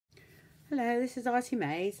Hello, this is Artie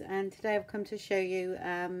Mays, and today I've come to show you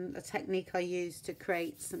a technique I use to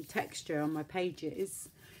create some texture on my pages,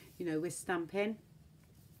 with stamping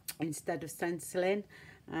instead of stenciling.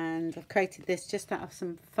 And I've created this just out of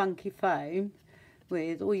some funky foam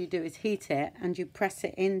with, all you do is heat it and you press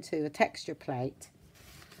it into a texture plate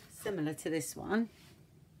similar to this one,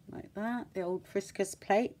 like that, the old Friskus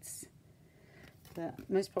plates that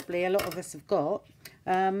most probably a lot of us have got.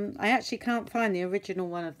 I actually can't find the original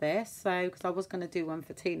one of this, so because I was going to do one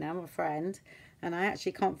for Tina, my friend, and I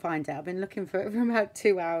actually can't find it. I've been looking for it for about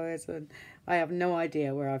 2 hours and I have no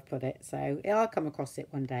idea where I've put it, so I'll come across it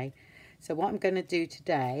one day. So what I'm going to do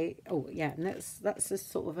today, oh yeah, and that's the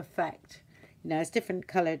sort of effect, it's different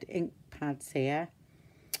coloured ink pads here.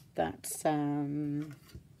 That's that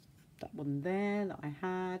one there that I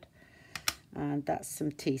had, and that's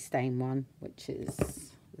some tea stain one, which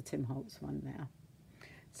is the Tim Holtz one now.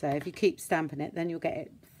 So if you keep stamping it, then you'll get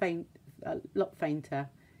it faint, a lot fainter,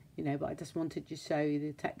 but I just wanted to show you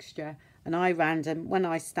the texture. And when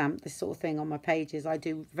I stamp this sort of thing on my pages, I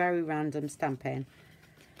do very random stamping,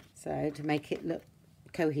 so to make it look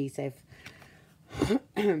cohesive.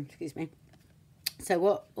 Excuse me.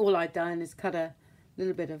 So all I've done is cut a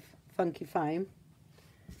little bit of funky foam,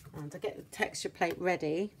 and I get the texture plate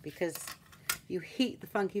ready, because you heat the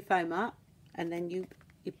funky foam up and then you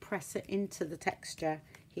press it into the texture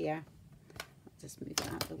here. I'll just move it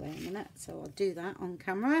out of the way a minute, so I'll do that on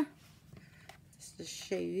camera just to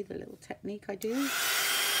show you the little technique I do.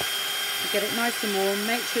 You get it nice and warm,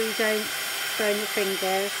 make sure you don't burn your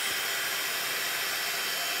fingers.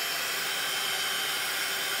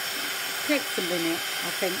 It takes a minute,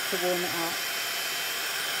 I think, to warm it up.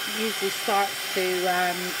 It usually starts to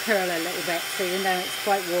curl a little bit, so you know it's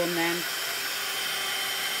quite warm then.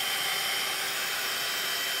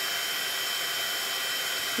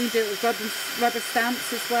 You can do it with rubber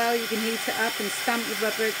stamps as well. You can heat it up and stamp the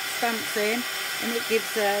rubber stamps in, and it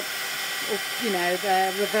gives the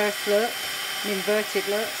reverse look, an inverted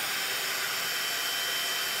look.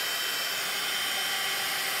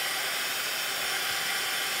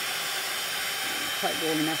 Quite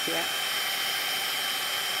warm enough yet.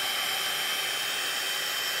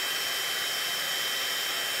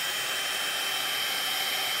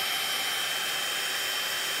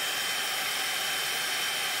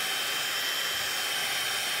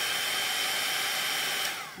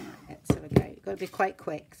 So okay, you've got to be quite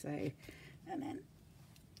quick. So, and then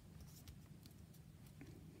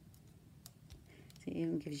it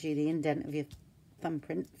even gives you the indent of your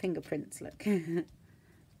fingerprints. Look.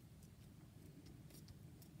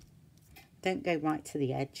 Don't go right to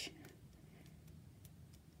the edge.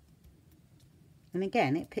 And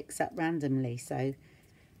again, it picks up randomly, so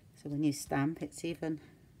when you stamp, it's even,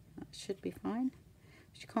 that should be fine.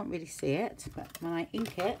 But you can't really see it, but when I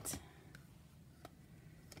ink it,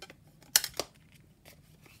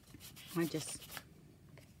 I just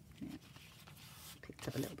picked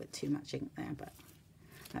up a little bit too much ink there, but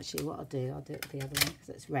actually what I'll do it the other way, because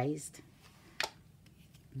it's raised,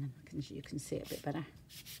 and then you can see it a bit better.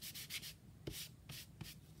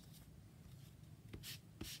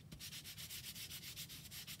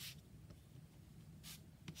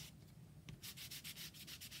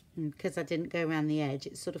 And because I didn't go around the edge,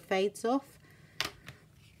 it sort of fades off,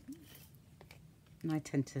 and I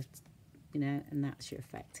tend to, and that's your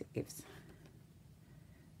effect it gives.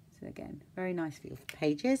 So again, very nice for your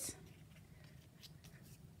pages.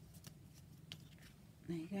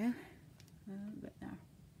 There you go, a little bit there.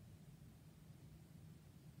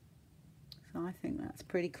 So I think that's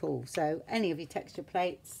pretty cool. So any of your texture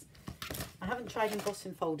plates, I haven't tried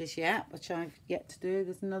embossing folders yet, which I've yet to do.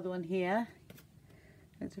 There's another one here.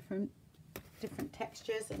 They're different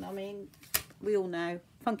textures, and I mean, we all know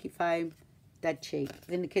funky foam, dead cheap.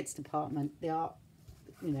 In the kids department, the art,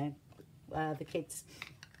 the kids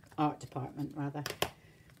art department rather.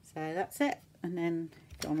 So that's it, and then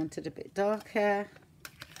go on to the bit darker.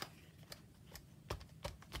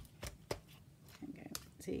 There you go.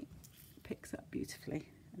 See, it picks up beautifully,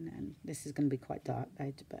 and then this is going to be quite dark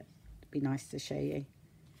though, but it'd be nice to show you.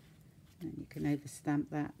 And you can over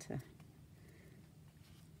stamp that to.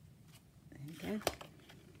 There you go.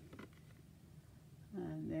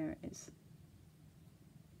 And there it is.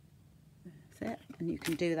 That's it. And you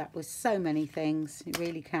can do that with so many things. You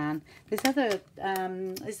really can. There's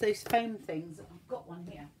there's those foam things. I've got one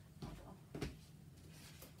here.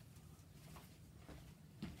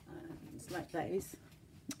 It's like those.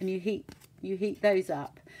 And you heat those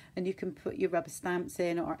up, and you can put your rubber stamps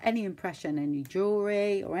in, or any impression in your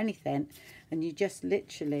jewellery or anything, and you just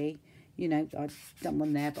literally, I've done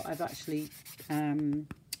one there, but I've actually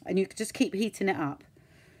and you just keep heating it up.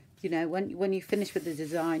 you know, when you finish with the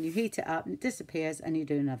design, you heat it up and it disappears and you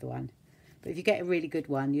do another one. But if you get a really good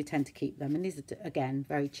one, you tend to keep them. And these are, again,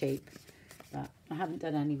 very cheap. But I haven't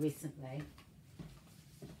done any recently.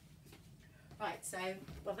 Right, so,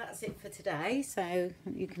 well, that's it for today. So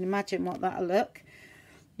you can imagine what that'll look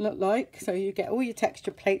like. So you get all your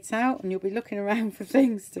texture plates out and you'll be looking around for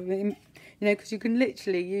things to, you know, because you can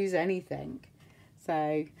literally use anything.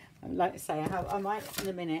 So, like I say, I might in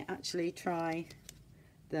a minute actually try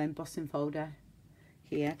the embossing folder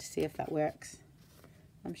here to see if that works.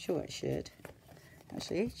 I'm sure it should.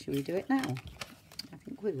 Actually, should we do it now? I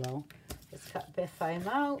think we will. Let's cut a bit of foam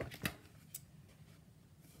out.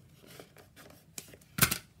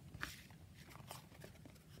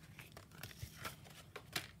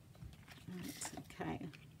 Right, okay.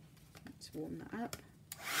 Let's warm that up.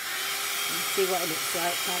 And see what it looks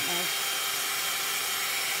like, can't we?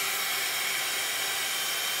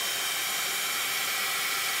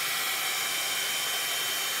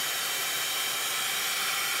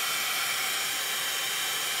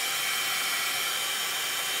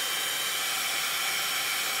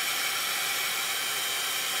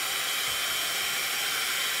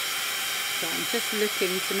 So I'm just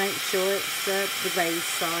looking to make sure it's the raised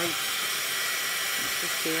side. It's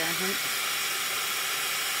just here, I think.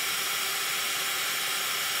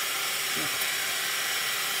 Yeah.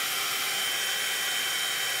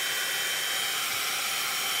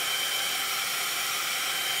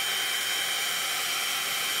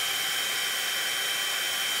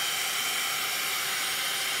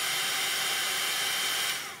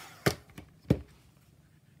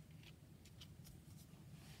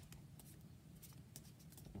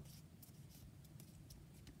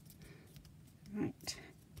 Right.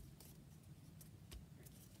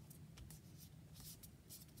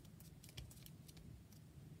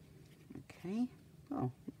 Okay. Oh,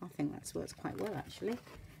 I think that's works quite well actually.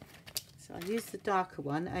 So I use the darker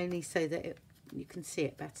one only so that you can see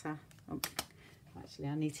it better. Oh, actually,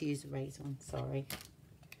 I need to use the raised one. Sorry.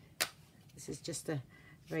 This is just a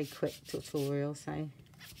very quick tutorial, so I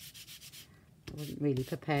wasn't really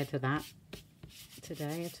prepared for that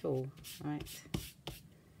today at all. Right.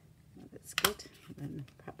 That's good. And then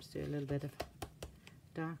perhaps do a little bit of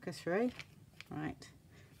darker through. Right,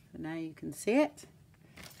 so now you can see it.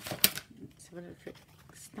 Let's have a little trick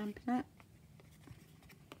stamping it.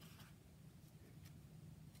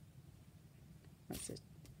 That's a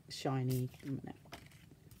shiny,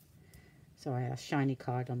 sorry, a shiny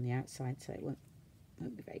card on the outside, so it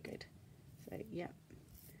won't be very good. So yeah.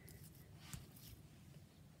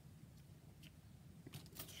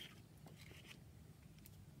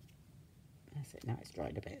 That's it. Now it's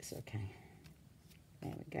dried a bit. It's okay.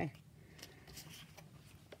 There we go.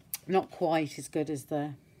 Not quite as good as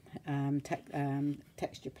the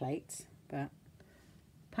texture plates, but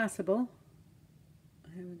passable.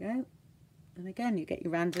 There we go. And again, you get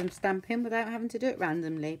your random stamping without having to do it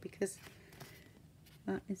randomly, because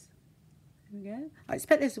that is, there we go. I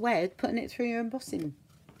expect there's a way of putting it through your embossing.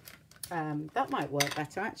 That might work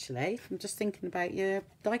better actually. I'm just thinking about your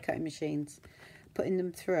die cutting machines, putting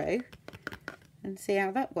them through and see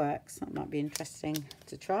how that works. That might be interesting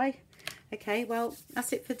to try. Okay, well,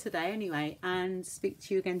 that's it for today anyway, and speak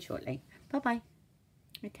to you again shortly. Bye-bye.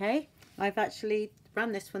 Okay, I've actually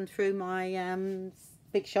run this one through my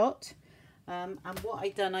Big Shot, and what I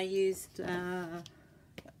done, I used,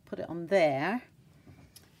 put it on there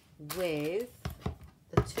with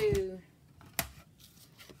the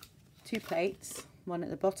two plates, one at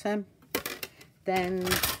the bottom, then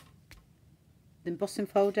the embossing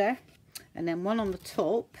folder, and then one on the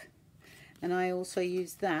top. And I also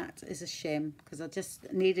used that as a shim because I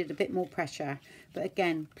just needed a bit more pressure. But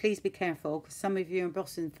again, please be careful because some of your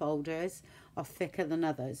embossing folders are thicker than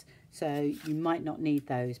others. So you might not need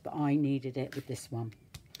those, but I needed it with this one.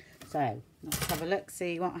 So let's have a look,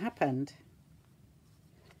 see what happened.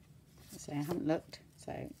 So I haven't looked.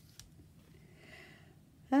 So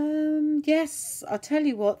yes, I'll tell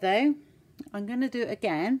you what though. I'm going to do it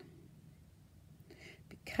again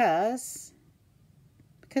because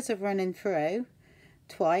of running through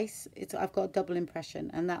twice, I've got a double impression,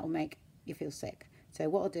 and that will make you feel sick. So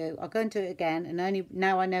what I'll do, I'll go and do it again, and only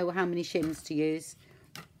now I know how many shims to use,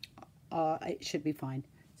 it should be fine.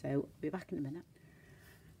 So I'll be back in a minute.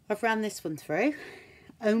 I've ran this one through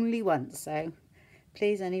only once, so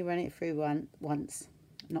please only run it through once,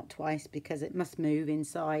 not twice, because it must move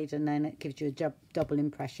inside and then it gives you a double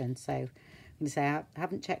impression. So I'm going to say I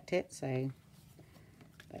haven't checked it, so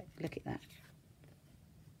but look at that.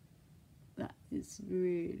 That is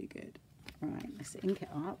really good. Right, let's ink it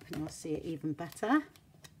up and I'll see it even better.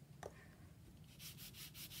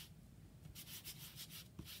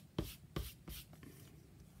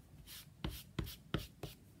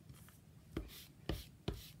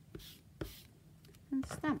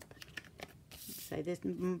 So this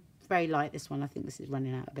very light, this one. I think this is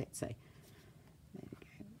running out a bit, so there we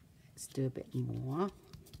go. Let's do a bit more.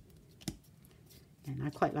 And I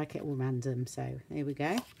quite like it all random, so here we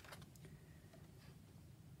go.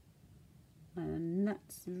 And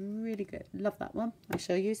that's really good. Love that one. I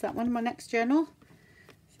shall use that one in my next journal.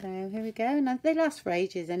 So here we go. Now they last for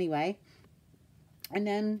ages anyway. And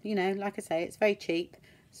then, you know, like I say, it's very cheap.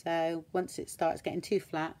 So once it starts getting too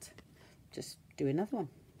flat, just do another one.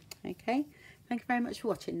 Okay. Thank you very much for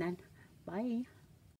watching then. Bye.